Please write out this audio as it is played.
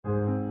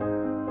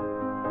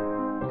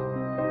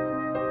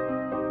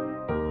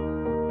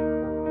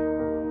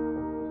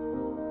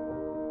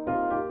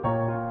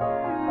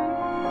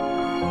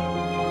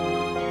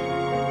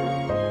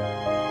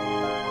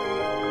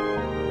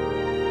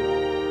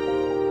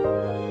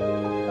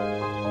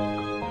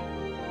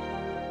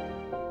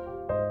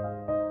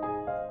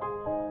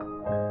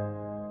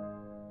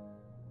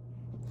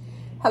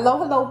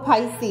Hello,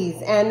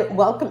 Pisces, and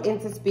welcome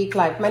into Speak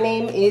Life. My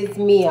name is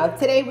Mia.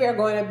 Today we are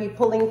going to be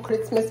pulling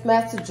Christmas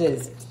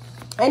messages.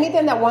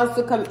 Anything that wants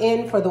to come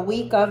in for the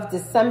week of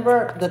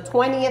December the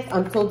 20th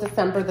until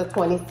December the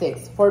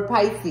 26th. For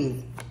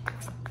Pisces,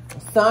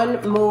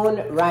 Sun,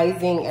 Moon,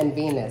 Rising, and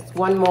Venus.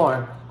 One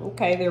more.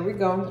 Okay, there we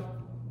go.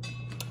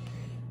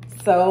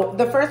 So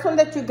the first one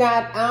that you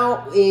got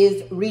out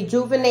is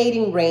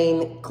Rejuvenating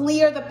Rain.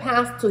 Clear the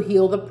past to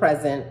heal the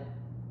present.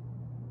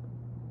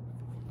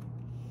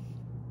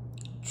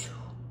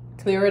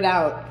 Clear it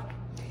out.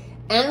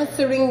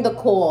 Answering the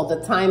call.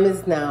 The time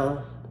is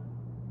now.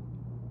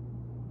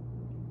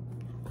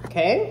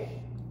 Okay.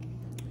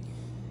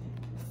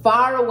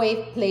 Far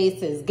away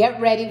places. Get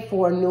ready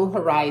for new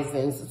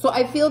horizons. So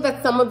I feel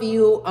that some of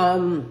you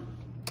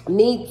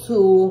need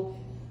to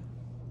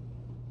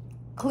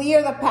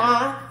clear the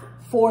path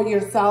for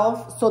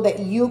yourself so that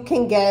you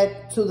can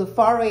get to the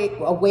far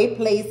away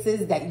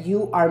places that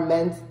you are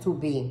meant to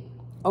be.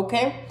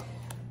 Okay.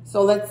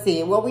 So let's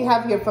see what we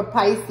have here for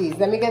Pisces.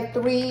 Let me get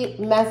three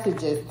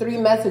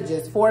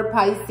messages for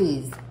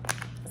Pisces.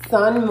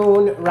 Sun,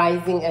 Moon,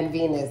 Rising, and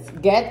Venus.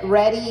 Get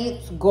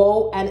ready to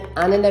go on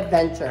an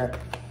adventure.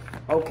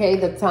 Okay,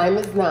 the time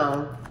is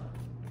now.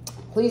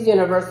 Please,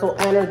 universal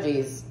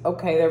energies.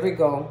 Okay, there we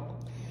go.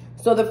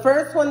 So the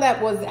first one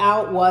that was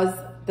out was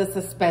the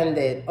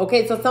suspended.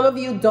 Okay, so some of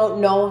you don't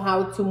know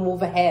how to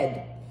move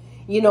ahead.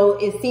 You know,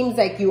 it seems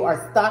like you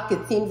are stuck.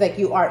 It seems like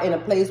you are in a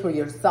place where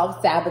you're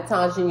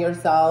self-sabotaging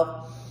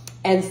yourself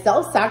and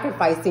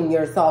self-sacrificing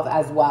yourself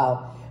as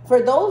well.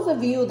 For those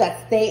of you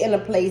that stay in a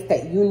place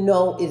that you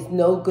know is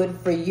no good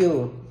for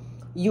you,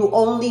 you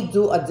only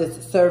do a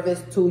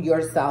disservice to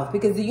yourself,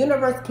 because the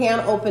universe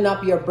can't open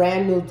up your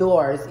brand new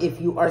doors if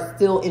you are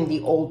still in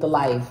the old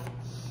life.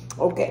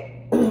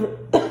 Okay.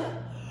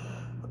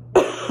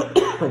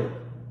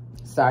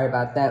 Sorry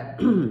about that.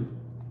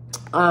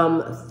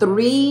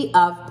 Three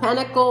of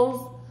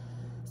Pentacles.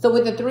 So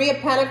with the Three of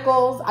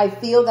Pentacles, I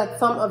feel that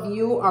some of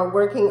you are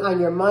working on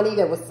your money.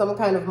 There was some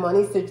kind of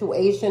money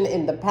situation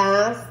in the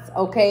past.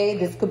 Okay,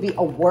 this could be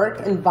a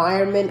work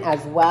environment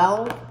as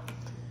well.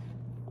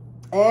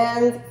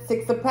 And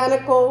Six of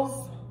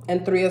Pentacles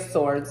and Three of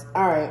Swords.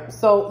 All right,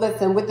 so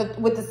listen, with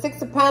the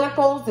Six of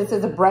Pentacles, this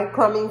is a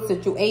breadcrumbing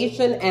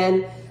situation,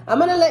 and I'm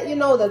going to let you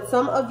know that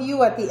some of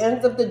you at the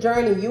end of the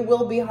journey, you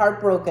will be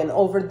heartbroken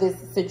over this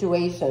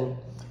situation.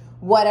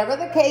 Whatever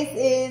the case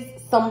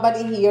is,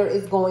 somebody here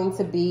is going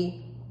to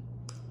be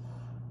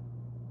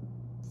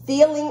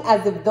feeling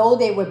as if though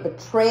they were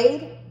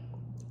betrayed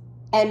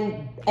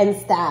and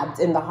stabbed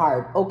in the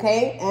heart.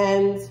 Okay.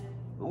 And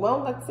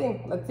well,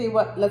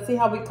 let's see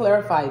how we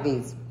clarify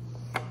these.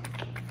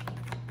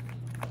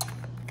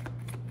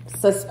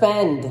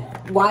 Suspend.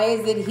 Why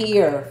is it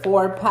here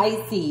for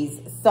Pisces?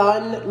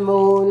 Sun,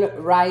 Moon,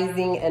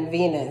 Rising, and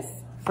Venus.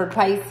 For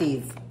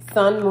Pisces,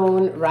 Sun,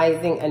 Moon,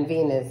 Rising, and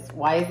Venus.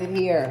 Why is it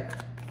here?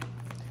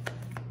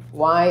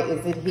 Why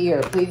is it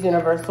here? Please,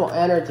 universal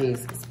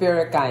energies,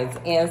 spirit guides,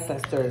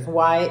 ancestors.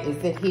 Why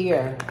is it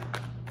here?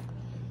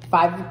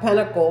 Five of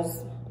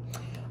Pentacles.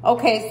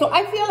 Okay, so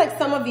I feel like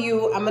some of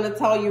you, I'm going to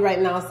tell you right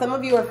now, some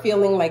of you are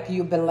feeling like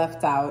you've been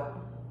left out,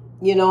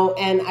 you know,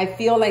 and I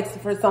feel like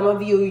for some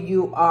of you,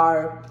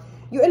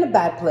 you're in a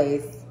bad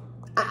place.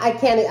 I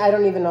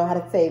don't even know how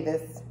to say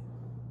this.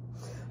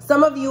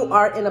 Some of you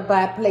are in a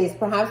bad place,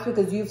 perhaps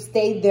because you've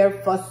stayed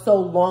there for so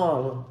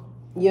long,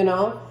 you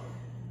know.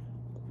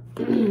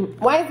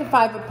 Why is the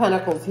Five of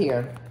Pentacles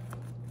here?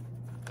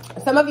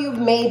 Some of you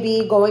may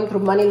be going through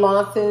money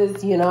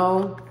losses, you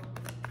know.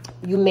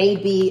 You may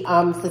be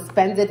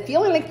suspended,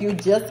 feeling like you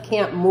just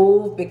can't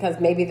move because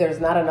maybe there's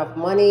not enough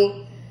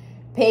money.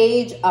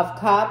 Page of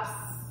Cups.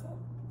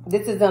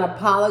 This is an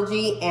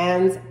apology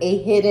and a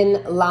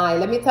hidden lie.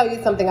 Let me tell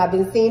you something. I've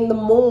been seeing the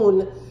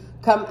moon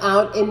come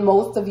out in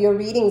most of your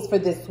readings for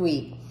this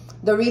week.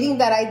 The reading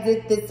that I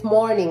did this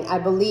morning, I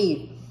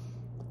believe,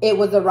 it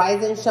was a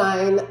rise and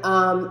shine,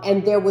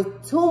 and there was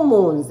two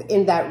moons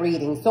in that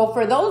reading. So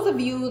for those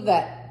of you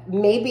that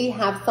maybe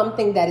have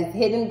something that is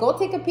hidden, go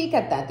take a peek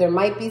at that. There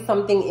might be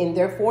something in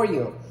there for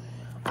you.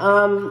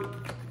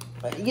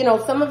 You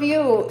know, some of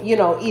you, you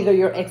know, either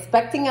you're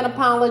expecting an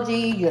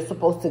apology, you're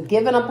supposed to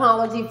give an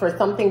apology for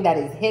something that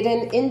is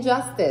hidden.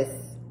 Injustice,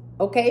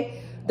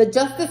 okay? The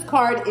Justice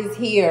card is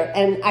here,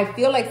 and I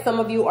feel like some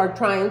of you are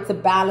trying to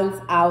balance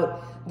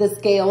out the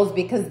scales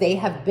because they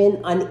have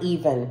been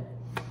uneven.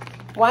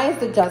 Why is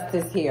the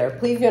Justice here?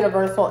 Please,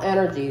 universal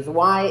energies,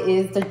 why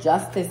is the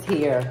Justice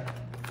here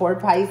for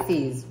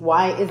Pisces?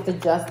 Why is the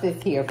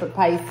Justice here for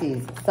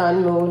Pisces?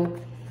 Sun, Moon,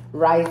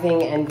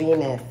 Rising, and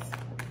Venus.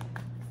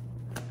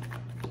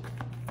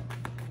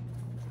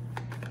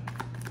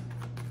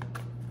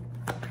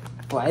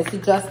 Why is the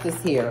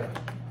Justice here?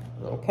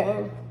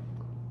 Okay.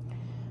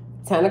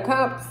 Ten of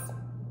Cups.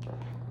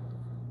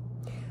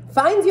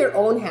 Find your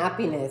own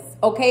happiness.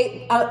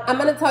 Okay. I'm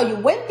going to tell you,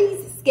 when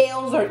these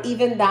scales are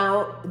evened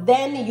out,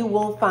 then you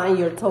will find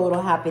your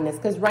total happiness.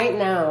 Because right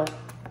now,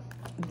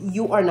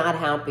 you are not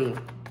happy.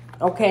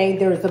 Okay.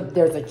 There's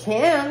a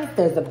chance.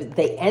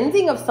 The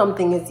ending of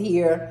something is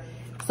here.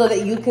 so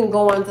that you can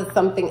go on to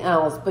something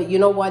else. But you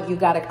know what? You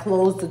got to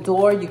close the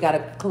door. You got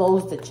to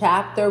close the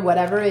chapter,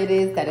 whatever it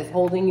is that is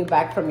holding you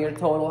back from your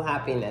total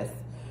happiness.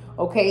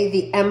 Okay,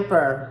 the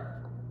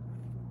Emperor.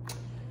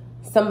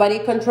 Somebody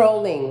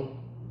controlling.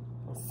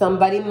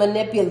 Somebody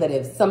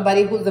manipulative.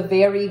 Somebody who's a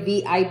very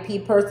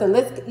VIP person.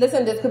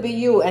 Listen, this could be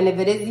you. And if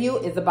it is you,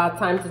 it's about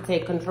time to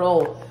take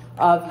control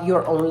of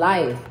your own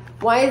life.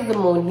 Why is the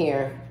Moon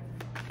here?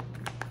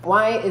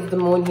 Why is the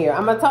Moon here?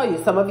 I'm going to tell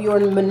you, some of you are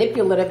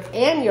manipulative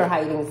and you're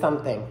hiding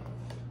something.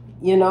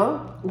 You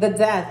know, the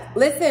Death.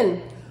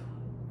 Listen,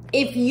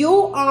 if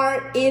you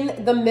are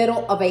in the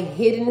middle of a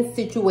hidden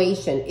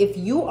situation, if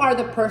you are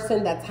the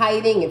person that's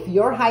hiding, if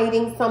you're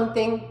hiding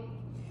something,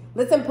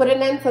 listen, put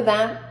an end to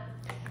that.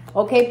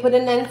 Okay, put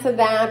an end to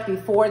that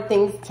before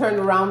things turn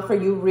around for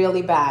you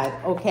really bad.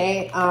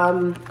 Okay,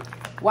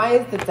 why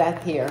is the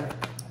Death here?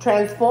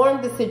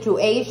 Transform the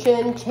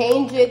situation,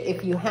 change it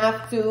if you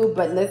have to.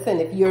 But listen,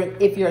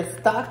 if you're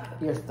stuck,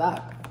 you're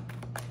stuck.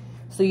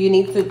 So you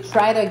need to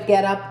try to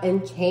get up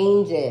and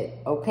change it.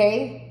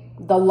 Okay,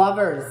 the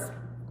Lovers.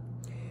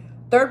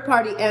 Third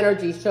party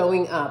energy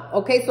showing up.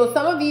 Okay, so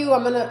some of you,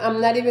 I'm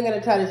not even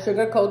gonna try to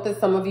sugarcoat this.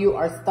 Some of you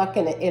are stuck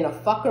in a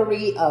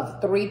fuckery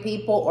of 3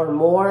 people or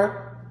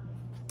more.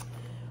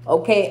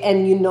 Okay,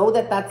 and you know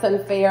that that's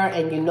unfair,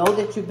 and you know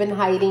that you've been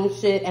hiding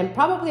shit, and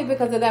probably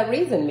because of that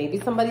reason, maybe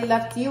somebody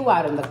left you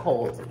out in the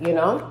cold, you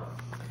know?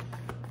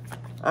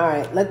 All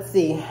right, let's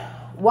see.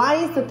 Why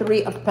is the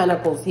 3 of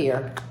Pentacles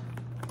here?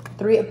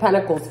 3 of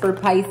Pentacles for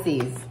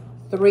Pisces.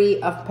 3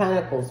 of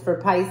Pentacles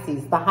for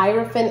Pisces. The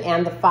Hierophant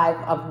and the 5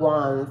 of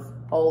Wands.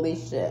 Holy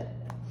shit.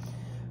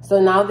 So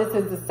now this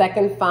is the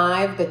second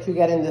 5 that you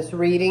get in this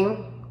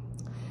reading.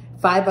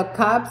 5 of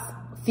Cups.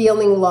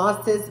 Feeling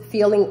losses,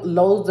 feeling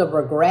loads of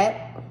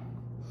regret.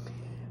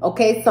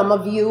 Okay, some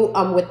of you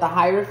with the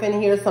Hierophant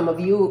here, some of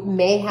you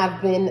may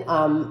have been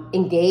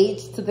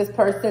engaged to this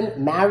person,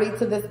 married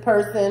to this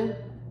person.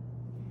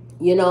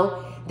 You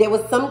know, there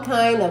was some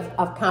kind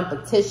of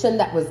competition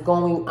that was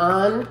going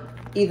on,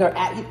 either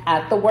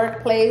at the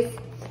workplace,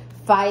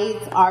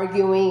 fights,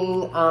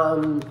 arguing,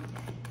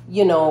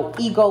 you know,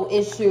 ego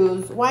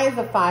issues. Why is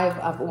the 5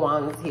 of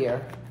Wands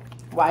here?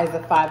 Why is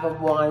the 5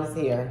 of Wands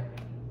here?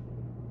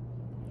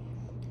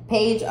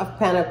 Page of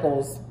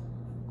Pentacles.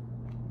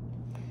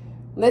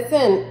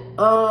 Listen,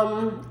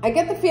 I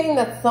get the feeling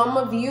that some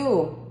of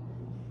you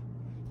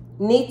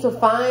need to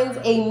find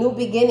a new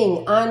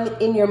beginning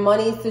in your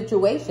money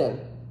situation.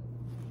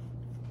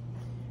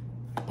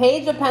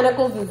 Page of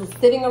Pentacles is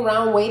sitting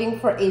around waiting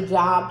for a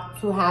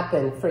job to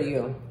happen for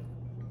you.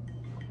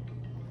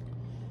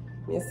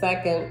 Give me a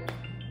second.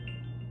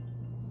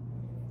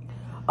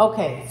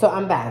 Okay, so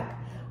I'm back.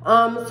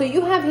 So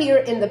you have here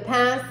in the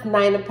past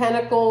 9 of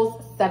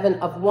Pentacles, 7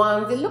 of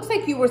Wands. It looks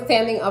like you were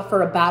standing up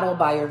for a battle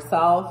by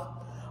yourself.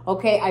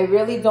 Okay, I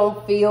really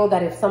don't feel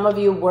that if some of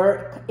you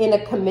were in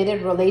a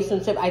committed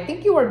relationship, I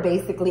think you were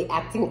basically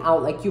acting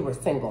out like you were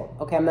single.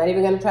 Okay, I'm not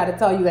even going to try to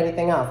tell you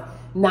anything else.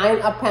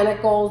 9 of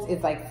Pentacles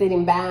is like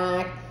sitting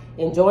back,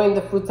 enjoying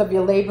the fruits of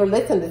your labor.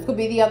 Listen, this could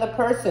be the other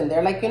person.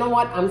 They're like, you know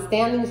what? I'm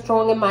standing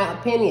strong in my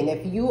opinion.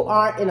 If you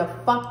are in a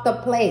fucked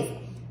up place,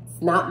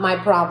 it's not my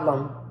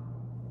problem.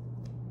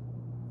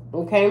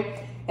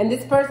 Okay, and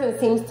this person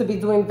seems to be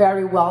doing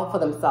very well for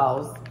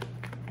themselves.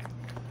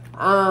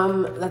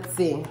 Let's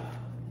see.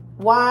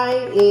 Why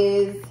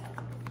is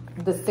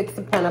the 6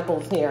 of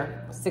Pentacles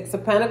here? 6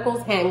 of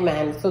Pentacles,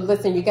 Hangman. So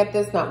listen, you get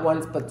this not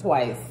once but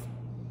twice.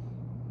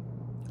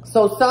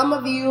 So some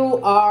of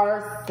you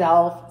are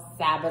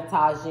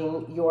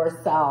self-sabotaging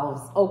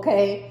yourselves,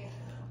 okay?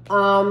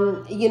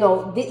 You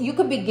know, you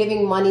could be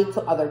giving money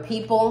to other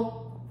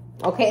people,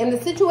 okay? And the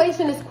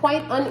situation is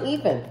quite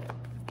uneven.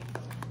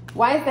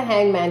 Why is the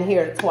Hangman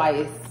here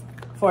twice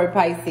for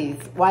Pisces?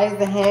 Why is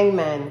the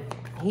Hangman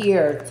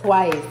here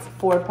twice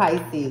for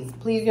Pisces?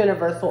 Please,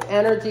 universal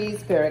energy,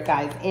 spirit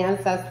guides,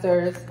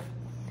 ancestors.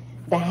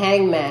 The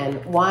Hangman,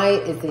 why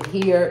is it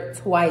here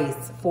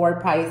twice for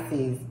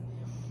Pisces?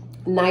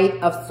 Knight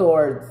of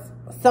Swords.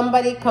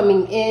 Somebody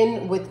coming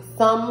in with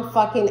some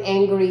fucking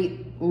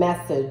angry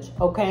message,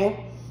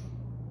 okay?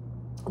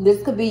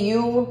 This could be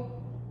you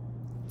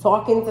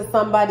talking to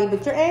somebody,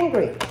 but you're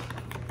angry.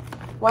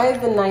 Why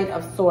is the Knight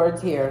of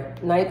Swords here?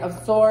 Knight of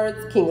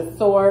Swords, King of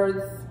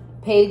Swords,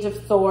 Page of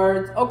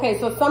Swords. Okay,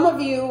 so some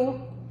of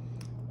you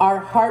are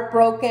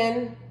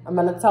heartbroken. I'm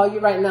going to tell you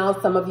right now,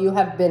 some of you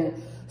have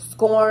been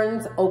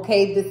scorned.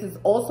 Okay, this is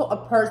also a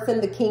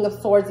person, the King of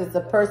Swords is a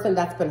person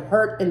that's been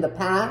hurt in the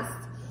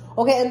past.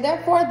 Okay, and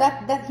therefore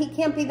that he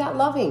can't be that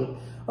loving.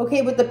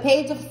 Okay, with the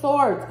Page of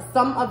Swords,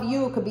 some of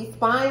you could be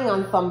spying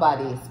on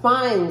somebody.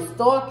 Spying,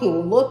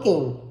 stalking,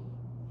 looking.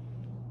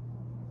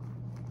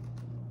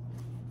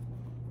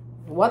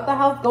 What the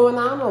hell's going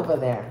on over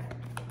there?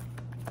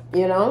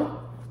 You know?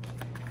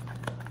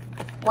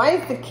 Why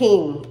is the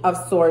King of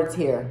Swords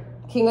here?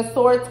 King of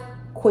Swords,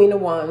 Queen of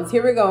Wands.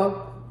 Here we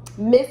go.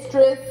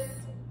 Mistress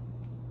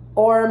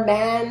or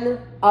man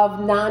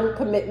of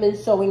non-commitment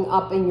showing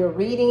up in your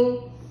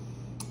reading.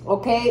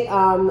 Okay,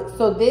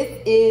 so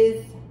this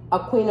is a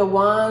Queen of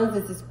Wands.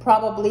 This is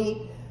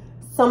probably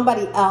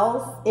somebody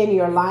else in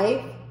your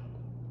life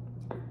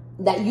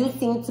that you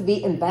seem to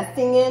be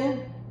investing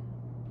in.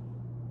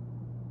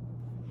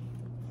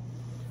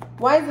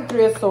 Why is the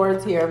Three of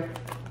Swords here?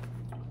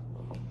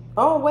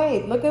 Oh,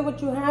 wait, look at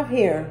what you have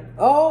here.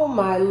 Oh,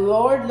 my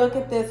Lord, look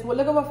at this. Well,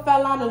 look at what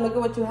fell out and look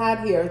at what you had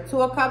here.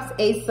 Two of Cups,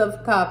 Ace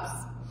of Cups.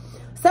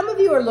 Some of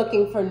you are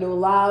looking for new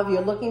love.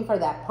 You're looking for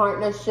that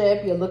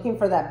partnership. You're looking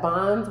for that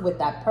bond with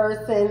that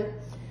person.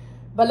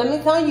 But let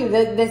me tell you,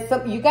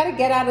 that you got to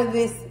get out of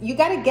this. You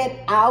got to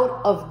get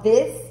out of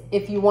this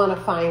if you want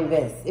to find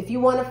this. If you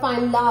want to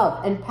find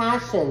love and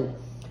passion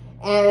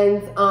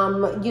and,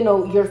 you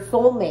know, your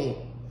soulmate,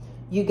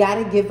 you got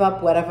to give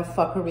up whatever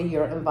fuckery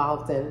you're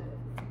involved in.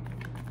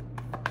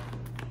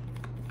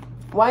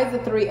 Why is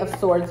the Three of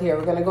Swords here?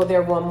 We're going to go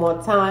there one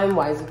more time.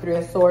 Why is the Three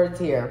of Swords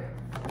here?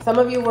 Some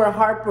of you were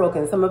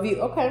heartbroken. Some of you,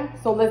 okay.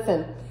 So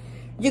listen,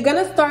 you're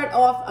going to start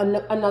off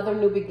another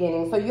new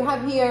beginning. So you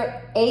have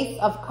here Ace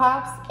of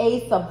Cups,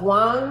 Ace of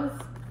Wands.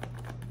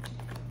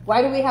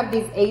 Why do we have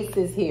these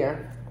aces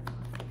here?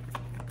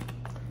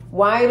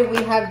 Why do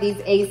we have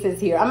these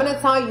aces here? I'm going to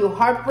tell you,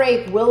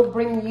 heartbreak will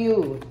bring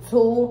you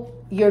to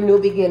your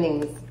new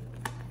beginnings.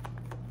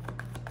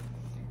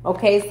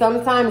 Okay,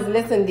 sometimes,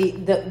 listen,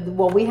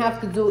 what we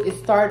have to do is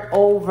start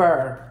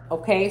over.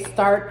 Okay,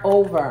 start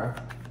over.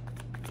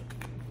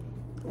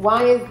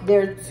 Why is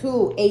there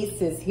two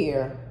aces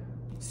here?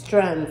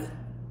 Strength.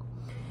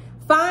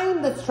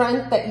 Find the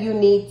strength that you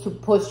need to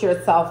push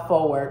yourself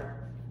forward.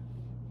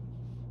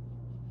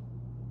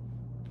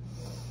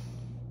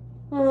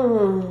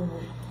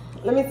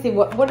 Let me see,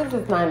 what is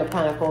this Nine of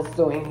Pentacles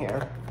doing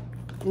here?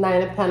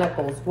 Nine of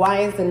Pentacles.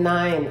 Why is the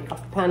Nine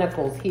of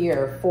Pentacles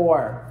here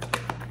for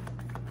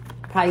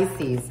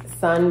Pisces,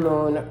 Sun,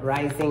 Moon,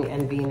 Rising,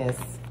 and Venus?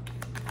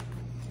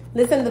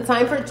 Listen, the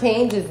time for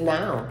change is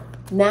now.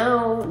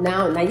 Now,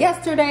 not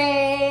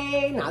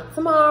yesterday, not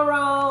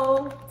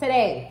tomorrow,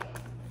 today.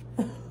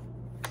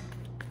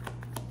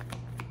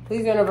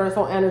 These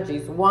universal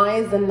energies. Why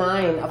is the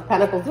Nine of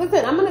Pentacles?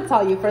 Listen, I'm going to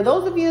tell you, for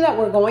those of you that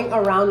were going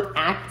around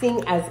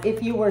acting as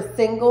if you were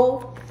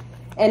single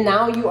and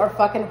now you are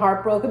fucking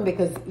heartbroken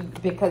because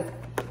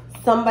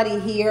somebody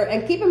here,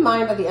 and keep in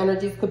mind that the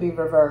energies could be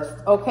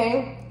reversed,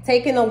 okay?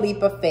 Taking a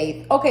leap of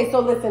faith. Okay, so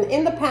listen,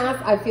 in the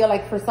past, I feel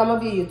like for some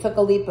of you, you took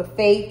a leap of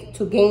faith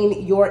to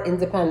gain your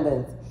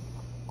independence.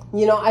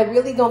 You know, I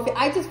really don't feel,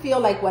 I just feel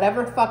like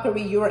whatever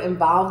fuckery you're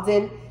involved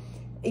in,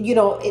 you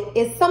know,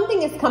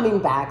 something is coming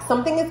back.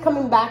 Something is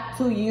coming back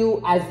to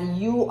you as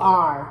you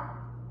are.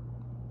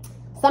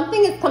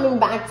 Something is coming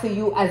back to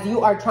you as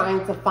you are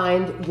trying to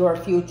find your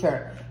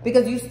future.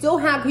 Because you still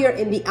have here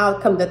in the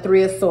outcome, the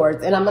Three of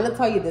Swords. And I'm going to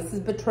tell you, this is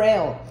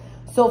betrayal.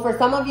 So for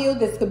some of you,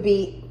 this could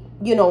be,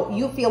 you know,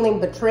 you feeling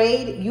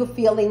betrayed, you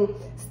feeling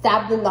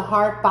stabbed in the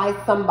heart by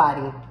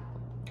somebody.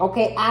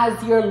 Okay,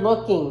 as you're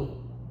looking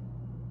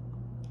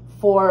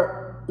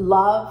for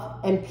love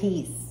and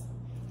peace.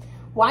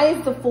 Why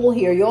is the Fool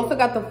here? You also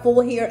got the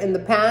Fool here in the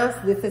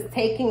past. This is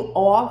taking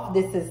off.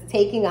 This is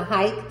taking a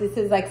hike. This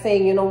is like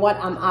saying, you know what,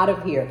 I'm out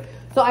of here.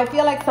 So I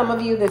feel like some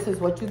of you, this is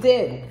what you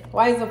did.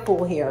 Why is the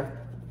Fool here?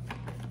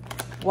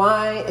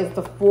 Why is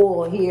the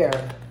Fool here?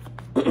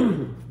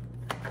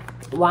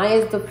 Why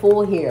is the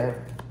Fool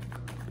here?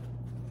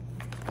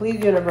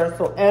 Please,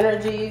 universal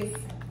energies.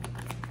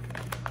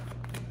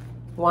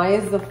 Why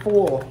is the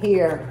Fool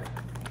here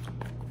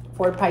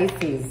for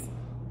Pisces?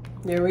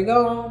 There we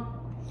go.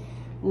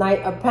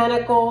 Knight of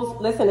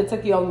Pentacles. Listen, it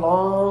took you a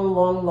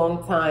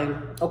long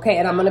time. Okay,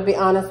 and I'm going to be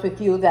honest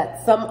with you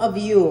that some of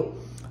you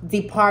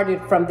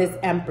departed from this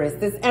Empress.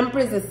 This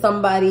Empress is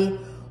somebody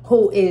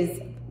who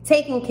is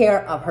taking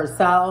care of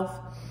herself.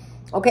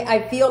 Okay,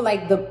 I feel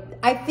like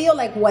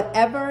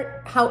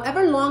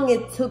however long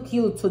it took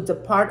you to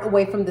depart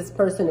away from this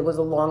person, it was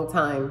a long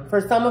time. For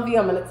some of you,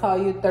 I'm going to tell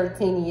you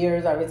 13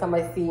 years. Every time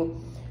I see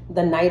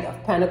the Knight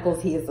of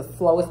Pentacles, he is the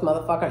slowest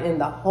motherfucker in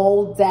the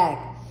whole deck.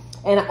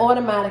 And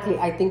automatically,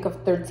 I think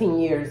of 13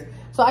 years.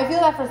 So I feel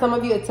that for some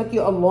of you, it took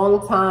you a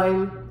long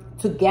time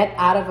to get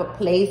out of a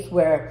place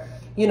where,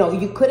 you know,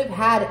 you could have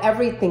had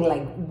everything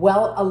like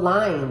well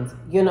aligned,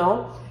 you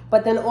know,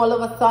 but then all of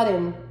a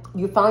sudden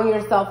you found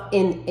yourself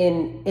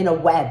in a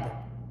web.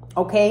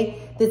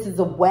 Okay, this is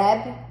a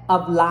web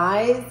of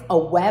lies, a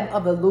web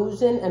of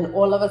illusion, and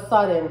all of a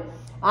sudden,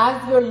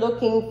 as you're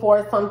looking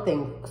for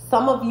something,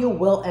 some of you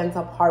will end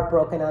up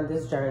heartbroken on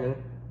this journey.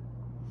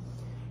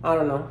 I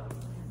don't know.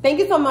 Thank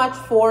you so much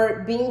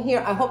for being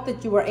here. I hope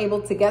that you were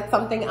able to get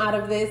something out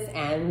of this,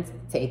 and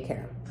take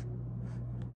care.